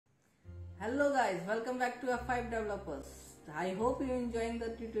Hello guys, welcome back to F5 Developers. I hope you enjoying the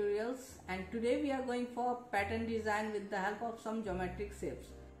tutorials, and today we are going for pattern design with the help of some geometric shapes.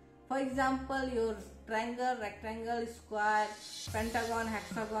 For example, your triangle, rectangle, square, pentagon,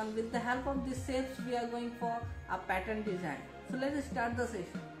 hexagon. With the help of these shapes we are going for a pattern design. So let's start the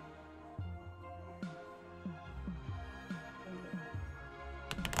session.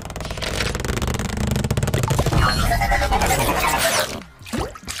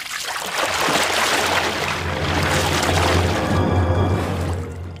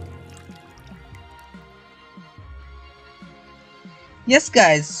 Yes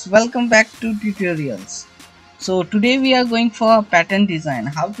guys, welcome back to tutorials. So today we are going for a pattern design,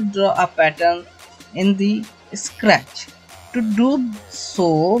 how to draw a pattern in the scratch. To do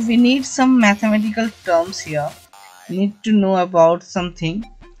so we need some mathematical terms here. We need to know about something.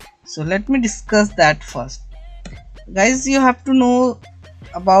 So let me discuss that first. Guys, you have to know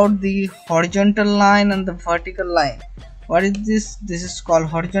about the horizontal line and the vertical line. What is this? This is called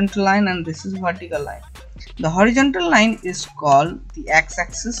horizontal line and this is vertical line. The horizontal line is called the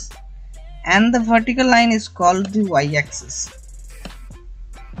x-axis and the vertical line is called the y-axis,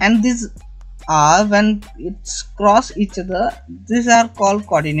 and these are, when it's cross each other, these are called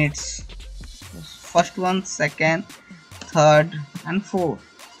coordinates. First one, second, third and fourth,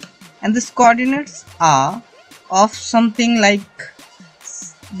 and these coordinates are of something like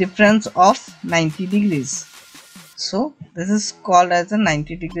difference of 90 degrees. So this is called as a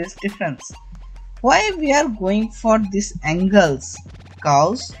 90 degrees difference. Why we are going for these angles?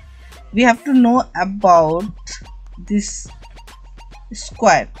 Because we have to know about this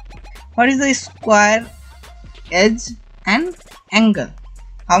square. What is the square, edge and angle?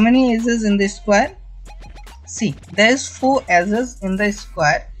 How many edges in the square? See, there is 4 edges in the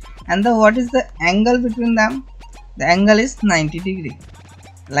square, and what is the angle between them? The angle is 90 degree.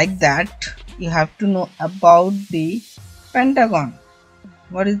 Like that, you have to know about the pentagon.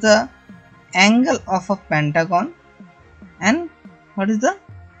 What is the angle of a pentagon, and what is the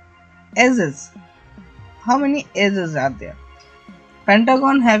edges? How many edges are there?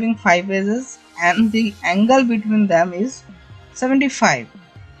 Pentagon having 5 edges and the angle between them is 75.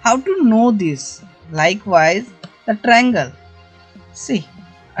 How to know this? Likewise, the triangle. See,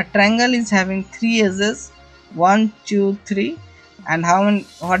 a triangle is having 3 edges, 1, 2, 3, and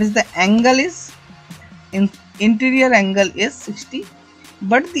what is the angle is? Interior angle is 60,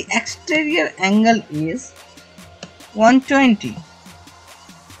 but the exterior angle is 120.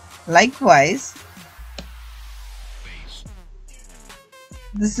 Likewise,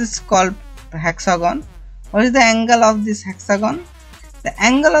 this is called hexagon. What is the angle of this hexagon? The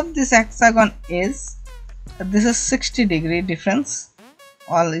angle of this hexagon is, this is 60 degree difference.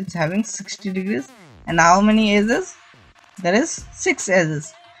 All is having 60 degrees. And how many edges? There is 6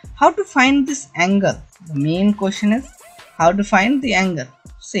 edges. How to find this angle? The main question is how to find the angle.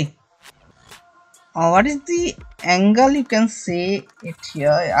 See, what is the angle? You can say it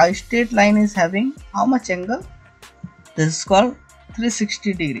here. A straight line is having how much angle? This is called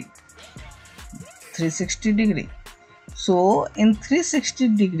 360 degree. 360 degree. So in 360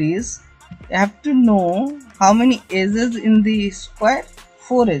 degrees, you have to know how many edges in the square?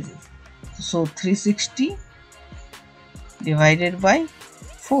 4 edges. So 360 divided by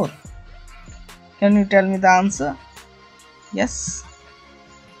 4. Can you tell me the answer? Yes,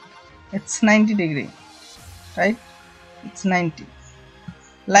 it's 90 degree, right? It's 90.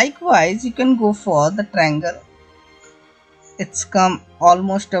 Likewise, you can go for the triangle. It's come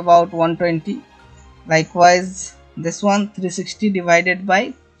almost about 120. Likewise, this one, 360 divided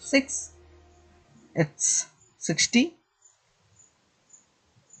by 6, it's 60.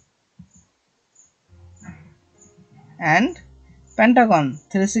 And pentagon,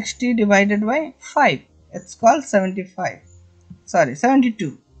 360 divided by 5, it's called 75. Sorry,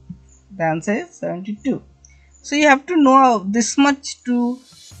 72. The answer is 72. So you have to know this much to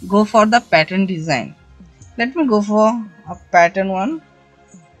go for the pattern design. Let me go for a pattern one.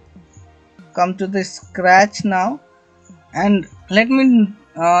 Come to the scratch now, and let me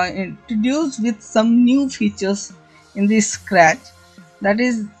introduce with some new features in the scratch. That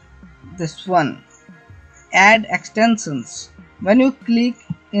is this one, add extensions. When you click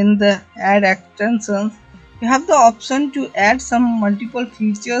in the add extensions, you have the option to add some multiple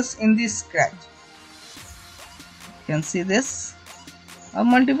features in the scratch. You can see this,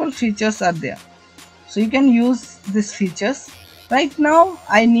 multiple features are there, so you can use these features. Right now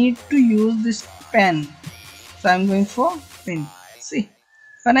I need to use this pen, so I'm going for pen. See,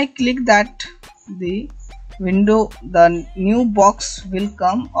 when I click that, the window, the new box will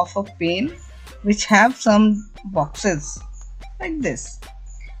come of a pen which have some boxes like this.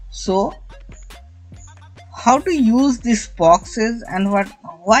 So how to use these boxes and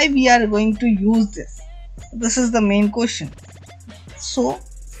why we are going to use this is the main question. So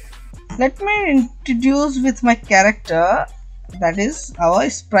let me introduce with my character, that is our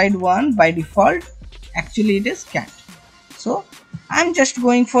sprite one. By default actually it is cat, so I'm just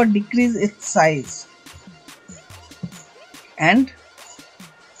going for decrease its size. And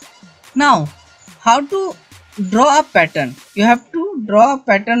now how to draw a pattern? You have to draw a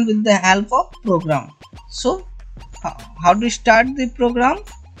pattern with the help of program. So how to start the program?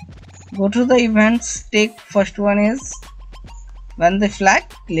 Go to the events, take first one is when the flag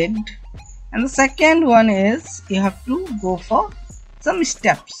clicked, and the second one is you have to go for some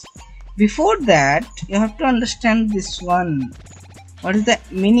steps. Before that you have to understand this one. What is the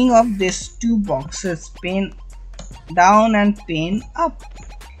meaning of these two boxes, pane down and pane up?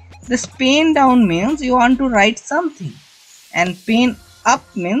 This pane down means you want to write something, and pane up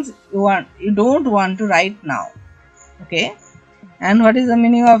means you don't want to write now. Okay. And what is the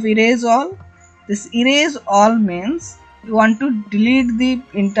meaning of erase all? This erase all means you want to delete the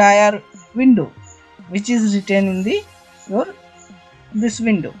entire window which is written in the this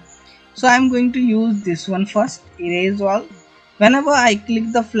window. So I am going to use this one first, erase all. Whenever I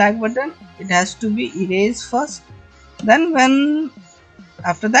click the flag button, it has to be erase first. Then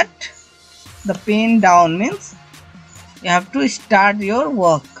after that the pane down means you have to start your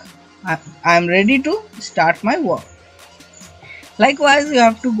work. I am ready to start my work. Likewise you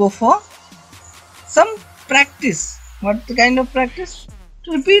have to go for some practice. What kind of practice?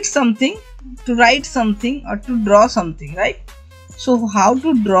 To repeat something, to write something, or to draw something, right? So how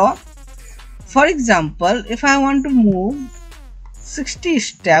to draw? For example, if I want to move 60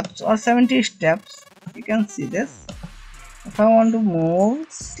 steps or 70 steps, you can see this. If I want to move,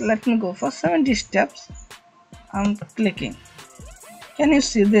 let me go for 70 steps. I'm clicking. Can you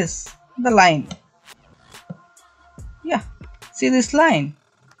see this? The line. Yeah, see this line.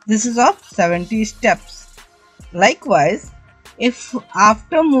 This is of 70 steps. Likewise, if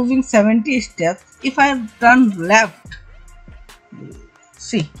after moving 70 steps, if I turn left,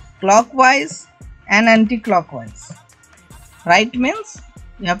 see, clockwise and anti-clockwise. Right means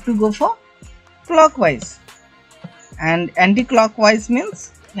you have to go for clockwise, and anti-clockwise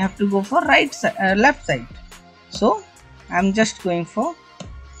means you have to go for left side. So I'm just going for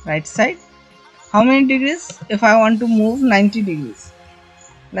right side. How many degrees? If I want to move 90 degrees,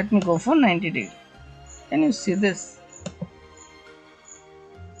 let me go for 90 degrees. Can you see this?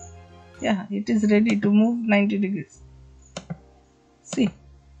 Yeah, it is ready to move 90 degrees. See?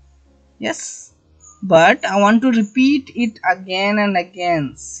 Yes. But I want to repeat it again and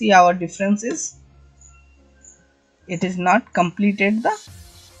again. See, our difference is it is not completed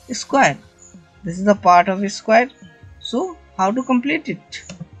the square. This is the part of a square. So how to complete it?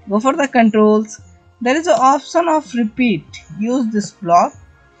 Go for the controls. There is an option of repeat. Use this block.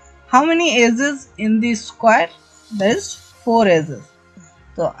 How many edges in the square? There is 4 edges.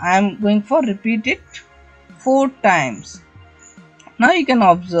 So I am going for repeat it 4 times. Now you can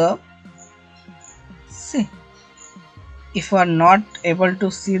observe. See, if you are not able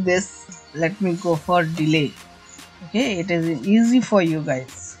to see this, let me go for delay. Okay, it is easy for you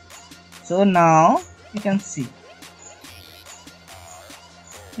guys. So now you can see.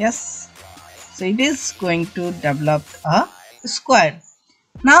 Yes, so it is going to develop a square.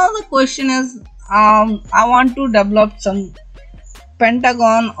 Now the question is, I want to develop some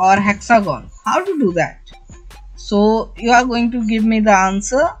pentagon or hexagon. How to do that? So you are going to give me the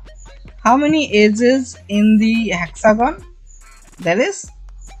answer. How many edges in the hexagon? There is,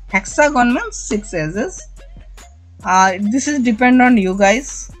 hexagon means 6 edges. This is depend on you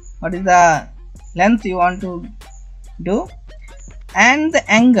guys. What is the length you want to do? And the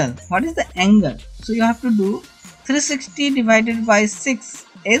angle. What is the angle? So you have to do 360 divided by 6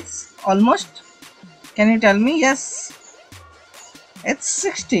 is almost, can you tell me? Yes, it's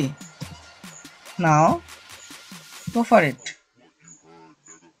 60. Now go for it.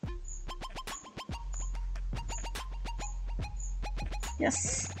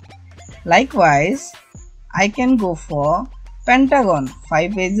 Yes. Likewise, I can go for pentagon,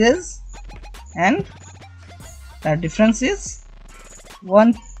 5 edges, and the difference is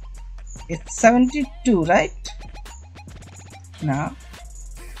 1. It's 72, right? Now,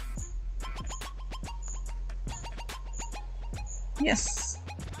 yes.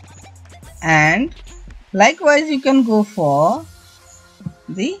 And likewise, you can go for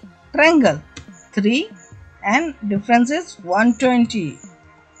the triangle, 3, and difference is 120.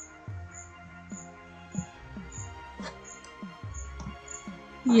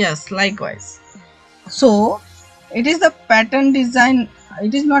 Yes, likewise. So it is the pattern design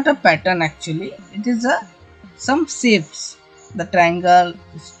it is not a pattern actually, it is a some shapes, the triangle,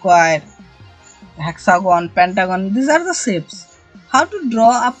 square, hexagon, pentagon, these are the shapes. How to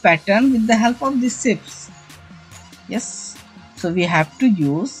draw a pattern with the help of these shapes? Yes, so we have to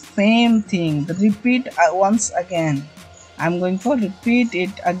use same thing, the repeat once again. I'm going for repeat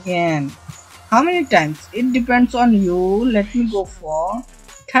it again. How many times? It depends on you. Let me go for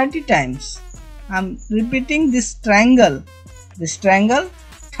 30 times. I'm repeating this triangle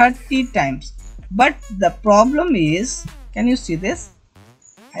 30 times. But the problem is, can you see this?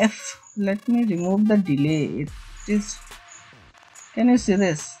 If let me remove the delay, it is, can you see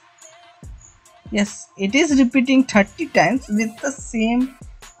this? Yes, it is repeating 30 times with the same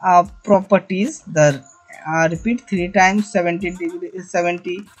properties. The repeat 3 times 70 degrees,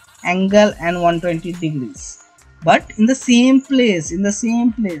 70 angle and 120 degrees, but in the same place,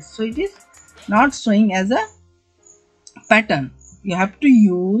 so it is not showing as a pattern. You have to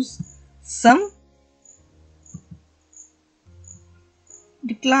use some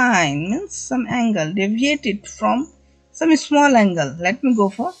decline, means some angle, deviate it from some small angle. Let me go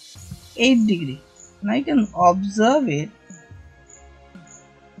for 8 degree. Now you can observe it.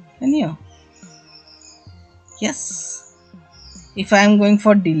 Can you? Yes. If I am going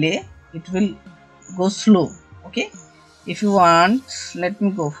for delay, it will go slow. Okay. If you want, let me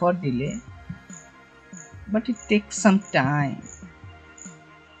go for delay. But it takes some time.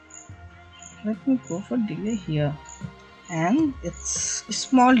 Let me go for delay here. And it's a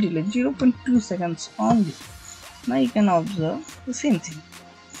small delay, 0.2 seconds only. Now you can observe the same thing.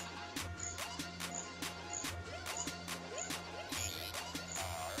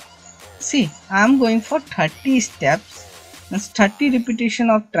 See, I am going for 30 steps, means 30 repetition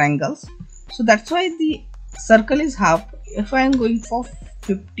of triangles. So that's why the circle is half. If I am going for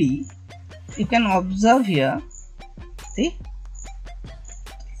 50, you can observe here. See,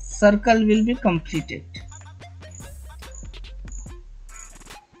 circle will be completed.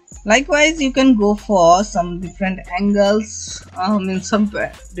 Likewise, you can go for some different angles, some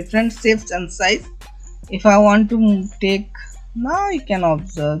different shapes and size. If I want to take, now you can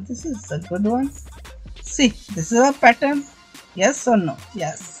observe, this is a good one. See, this is a pattern. Yes or no?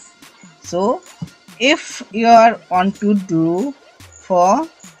 Yes. So if you are want to do for,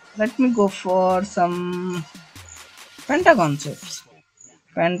 let me go for some pentagon shapes.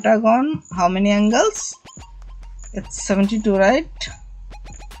 Pentagon, how many angles? It's 72, right?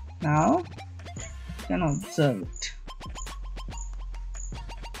 Now you can observe it.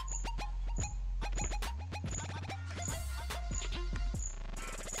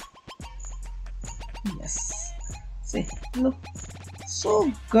 Yes, see, look,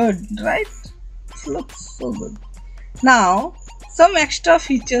 so good, right? It looks so good. Now some extra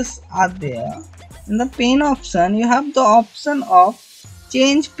features are there. In the pen option, you have the option of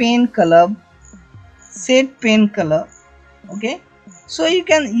change pen color, set pen color. Okay, so you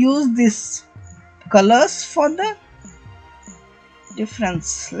can use these colors for the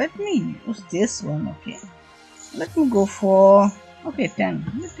difference. Let me use this one. Okay, let me go for, okay,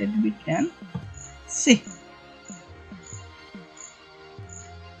 10. Let it be 10. See,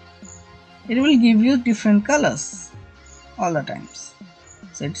 it will give you different colors all the times,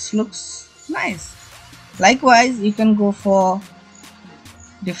 so it looks nice. Likewise, you can go for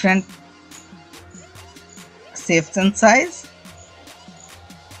different shapes and size.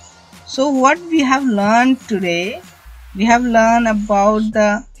 So what we have learned today, we have learned about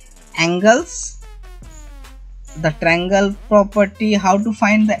the angles, the triangle property, how to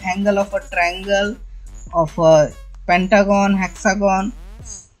find the angle of a triangle, of a pentagon, hexagon,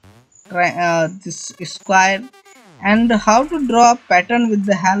 this square, and how to draw a pattern with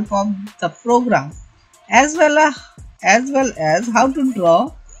the help of the program, as well as how to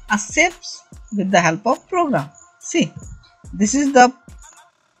draw a shapes with the help of program. See, this is the,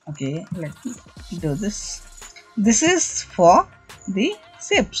 okay, let me do this. This is for the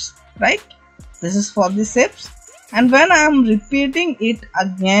shapes, right? This is for the shapes, and when I am repeating it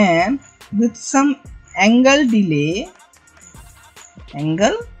again with some angle delay,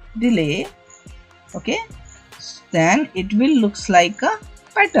 okay, then it will looks like a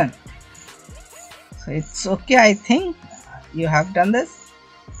pattern. So it's okay, I think you have done this.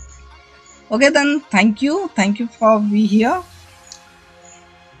 Okay, then thank you for being here.